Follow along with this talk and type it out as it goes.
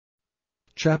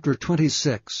Chapter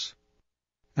 26.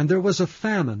 And there was a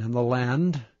famine in the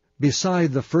land,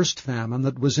 beside the first famine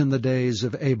that was in the days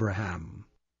of Abraham.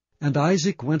 And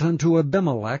Isaac went unto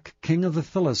Abimelech, king of the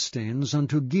Philistines,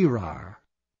 unto Gerar.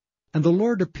 And the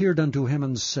Lord appeared unto him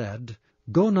and said,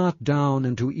 Go not down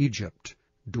into Egypt.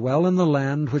 Dwell in the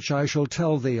land which I shall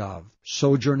tell thee of.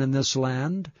 Sojourn in this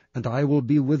land, and I will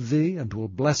be with thee, and will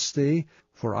bless thee.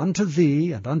 For unto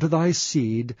thee and unto thy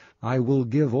seed I will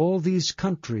give all these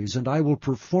countries, and I will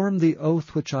perform the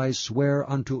oath which I sware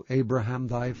unto Abraham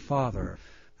thy father.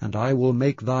 And I will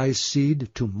make thy seed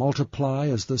to multiply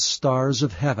as the stars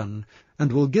of heaven,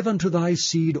 and will give unto thy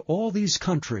seed all these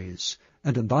countries,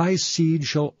 and in thy seed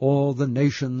shall all the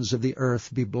nations of the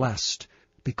earth be blessed,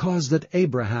 because that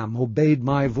Abraham obeyed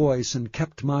my voice and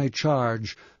kept my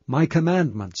charge, my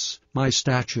commandments, my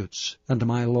statutes, and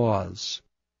my laws.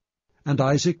 And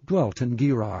Isaac dwelt in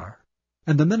Gerar.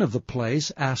 And the men of the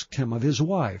place asked him of his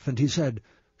wife, and he said,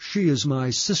 She is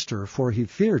my sister, for he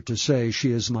feared to say,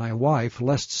 She is my wife,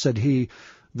 lest, said he,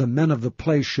 the men of the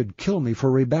place should kill me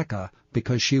for Rebekah,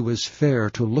 because she was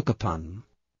fair to look upon.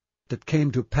 It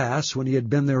came to pass, when he had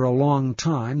been there a long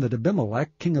time, that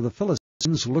Abimelech, king of the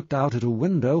Philistines, looked out at a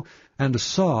window, and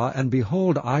saw, and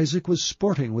behold, Isaac was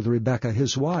sporting with Rebekah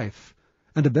his wife.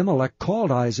 And Abimelech called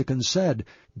Isaac, and said,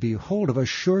 Behold, of a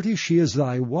surety she is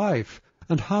thy wife.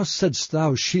 And how saidst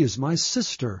thou, She is my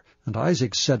sister? And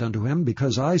Isaac said unto him,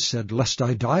 Because I said, Lest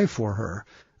I die for her.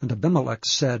 And Abimelech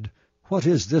said, What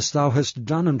is this thou hast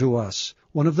done unto us?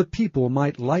 One of the people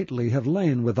might lightly have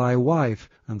lain with thy wife,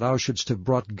 and thou shouldst have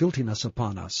brought guiltiness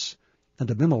upon us.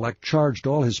 And Abimelech charged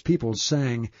all his people,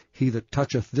 saying, He that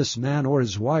toucheth this man or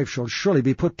his wife shall surely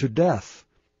be put to death.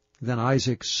 Then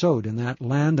Isaac sowed in that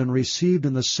land, and received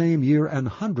in the same year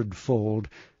 100-fold,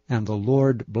 and the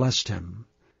Lord blessed him.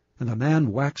 And the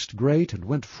man waxed great, and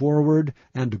went forward,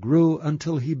 and grew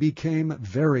until he became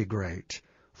very great.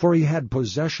 For he had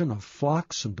possession of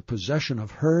flocks, and possession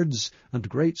of herds, and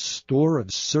great store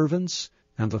of servants,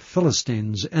 and the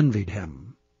Philistines envied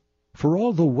him. For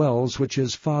all the wells which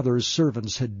his father's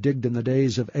servants had digged in the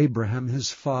days of Abraham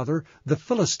his father, the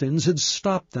Philistines had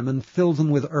stopped them, and filled them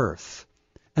with earth.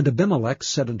 And Abimelech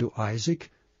said unto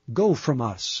Isaac, Go from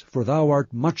us, for thou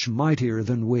art much mightier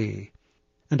than we.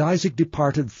 And Isaac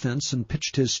departed thence, and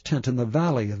pitched his tent in the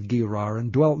valley of Gerar,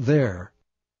 and dwelt there.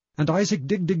 And Isaac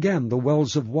digged again the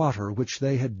wells of water, which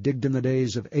they had digged in the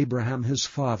days of Abraham his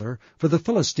father, for the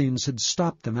Philistines had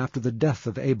stopped them after the death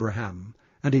of Abraham.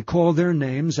 And he called their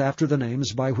names after the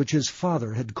names by which his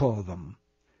father had called them.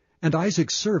 And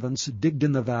Isaac's servants digged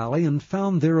in the valley, and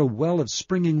found there a well of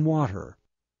springing water.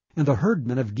 And the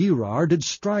herdmen of Gerar did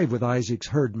strive with Isaac's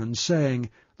herdmen, saying,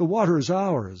 The water is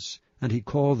ours. And he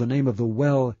called the name of the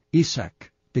well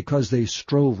Esek, because they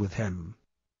strove with him.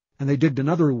 And they digged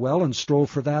another well, and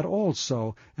strove for that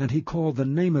also, and he called the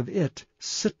name of it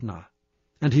Sitnah.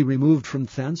 And he removed from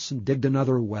thence, and digged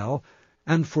another well,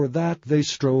 and for that they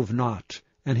strove not,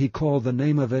 and he called the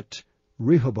name of it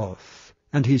Rehoboth.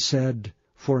 And he said,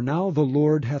 For now the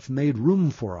Lord hath made room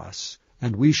for us,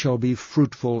 and we shall be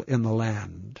fruitful in the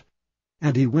land.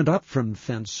 And he went up from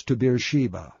thence to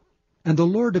Beersheba. And the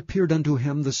Lord appeared unto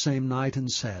him the same night,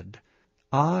 and said,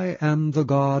 I am the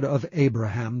God of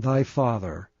Abraham thy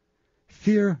father.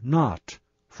 Fear not,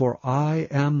 for I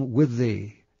am with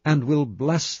thee, and will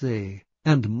bless thee,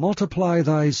 and multiply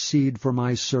thy seed for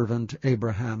my servant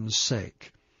Abraham's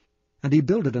sake. And he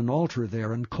builded an altar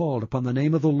there, and called upon the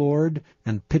name of the Lord,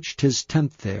 and pitched his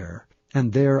tent there.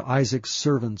 And there Isaac's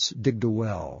servants digged a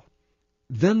well.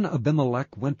 Then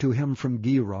Abimelech went to him from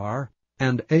Gerar,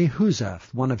 and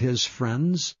Ahuzeth, one of his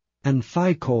friends, and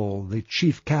Phicol, the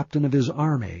chief captain of his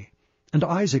army. And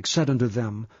Isaac said unto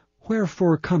them,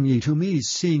 Wherefore come ye to me,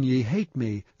 seeing ye hate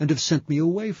me, and have sent me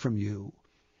away from you?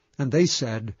 And they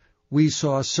said, We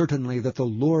saw certainly that the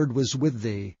Lord was with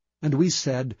thee. And we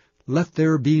said, Let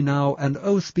there be now an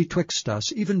oath betwixt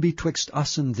us, even betwixt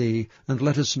us and thee, and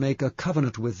let us make a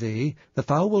covenant with thee, that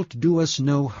thou wilt do us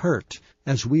no hurt,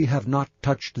 as we have not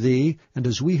touched thee, and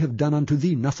as we have done unto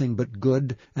thee nothing but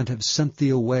good, and have sent thee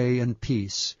away in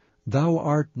peace. Thou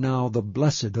art now the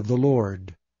blessed of the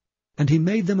Lord. And he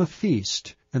made them a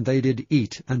feast, and they did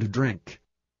eat and drink.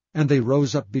 And they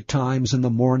rose up betimes in the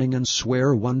morning, and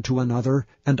sware one to another,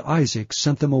 and Isaac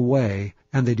sent them away,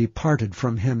 and they departed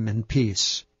from him in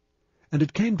peace. And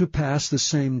it came to pass the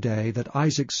same day that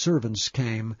Isaac's servants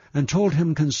came, and told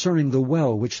him concerning the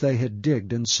well which they had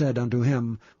digged, and said unto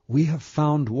him, We have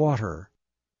found water.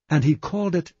 And he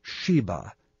called it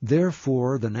Sheba.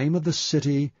 Therefore the name of the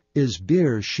city is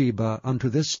Beersheba unto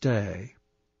this day.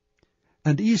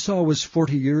 And Esau was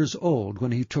 40 years old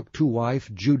when he took to wife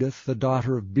Judith the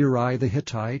daughter of Beri the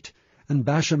Hittite, and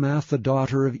Bashemath the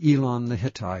daughter of Elon the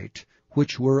Hittite,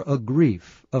 which were a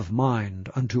grief of mind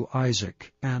unto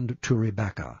Isaac and to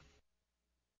Rebekah.